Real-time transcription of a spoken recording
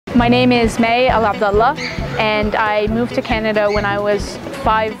My name is May Al Abdallah, and I moved to Canada when I was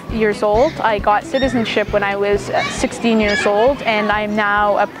 5 years old. I got citizenship when I was 16 years old, and I'm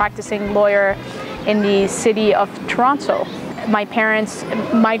now a practicing lawyer in the city of Toronto. My parents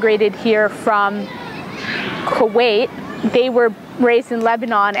migrated here from Kuwait. They were raised in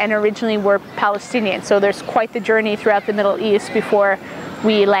Lebanon and originally were Palestinian, so there's quite the journey throughout the Middle East before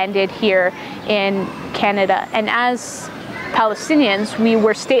we landed here in Canada. And as Palestinians, we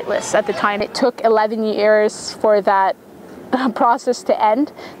were stateless at the time. It took 11 years for that process to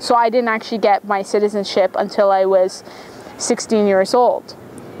end, so I didn't actually get my citizenship until I was 16 years old,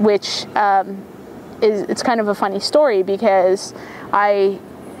 which it's kind of a funny story because I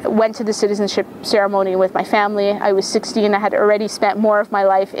went to the citizenship ceremony with my family. I was 16. I had already spent more of my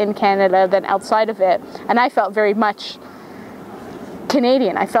life in Canada than outside of it, and I felt very much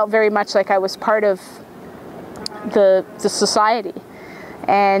Canadian. I felt very much like I was part of the society.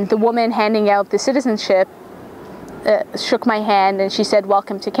 And the woman handing out the citizenship shook my hand and she said,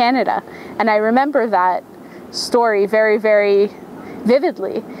 "Welcome to Canada." And I remember that story very, very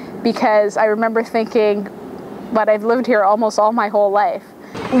vividly because I remember thinking, but I've lived here almost all my whole life.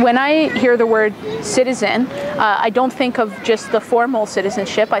 When I hear the word citizen, I don't think of just the formal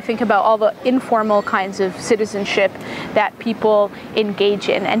citizenship. I think about all the informal kinds of citizenship that people engage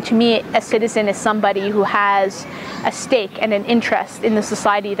in. And to me, a citizen is somebody who has a stake and an interest in the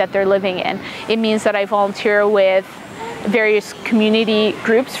society that they're living in. It means that I volunteer with various community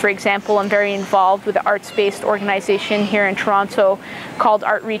groups. For example, I'm very involved with an arts-based organization here in Toronto called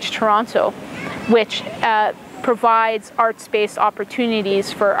Outreach Toronto, which provides arts-based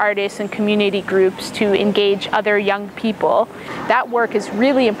opportunities for artists and community groups to engage other young people. That work is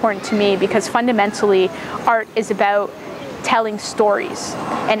really important to me because fundamentally art is about telling stories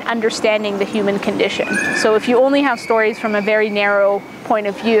and understanding the human condition. So if you only have stories from a very narrow point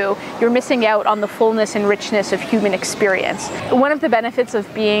of view, you're missing out on the fullness and richness of human experience. One of the benefits of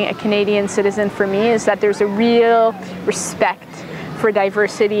being a Canadian citizen for me is that there's a real respect for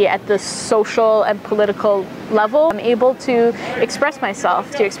diversity at the social and political level. I'm able to express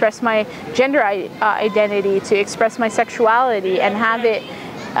myself, to express my gender identity, to express my sexuality, and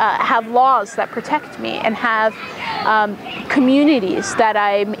have laws that protect me, and have communities that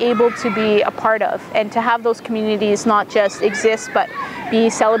I'm able to be a part of, and to have those communities not just exist but be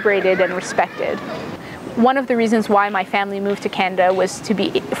celebrated and respected. One of the reasons why my family moved to Canada was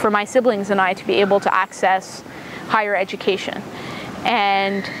for my siblings and I to be able to access higher education.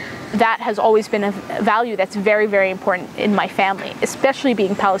 And that has always been a value that's very, very important in my family, especially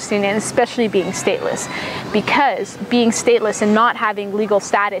being Palestinian, especially being stateless. Because being stateless and not having legal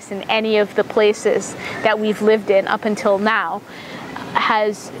status in any of the places that we've lived in up until now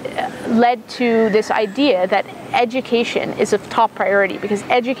has led to this idea that education is of top priority, because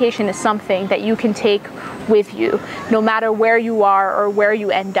education is something that you can take with you no matter where you are or where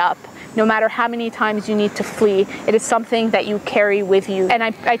you end up. No matter how many times you need to flee, it is something that you carry with you. And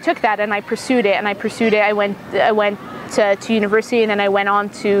I took that and I pursued it, and I pursued it. I went to university, and then I went on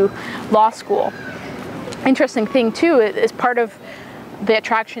to law school. Interesting thing too is part of the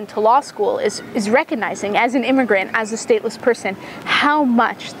attraction to law school is recognizing, as an immigrant, as a stateless person, how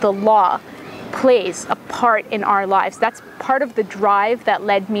much the law plays a part in our lives. That's part of the drive that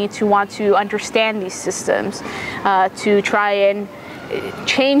led me to want to understand these systems, to try and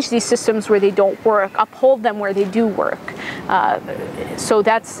change these systems where they don't work, uphold them where they do work. So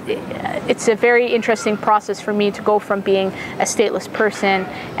it's a very interesting process for me to go from being a stateless person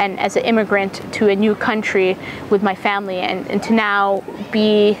and as an immigrant to a new country with my family, and to now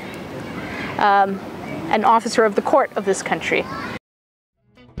be an officer of the court of this country.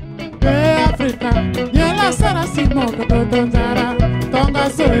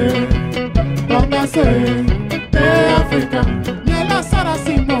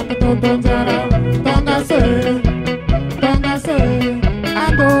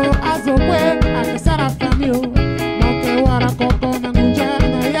 Ando azo we, ake sara famio, no ke wara koko.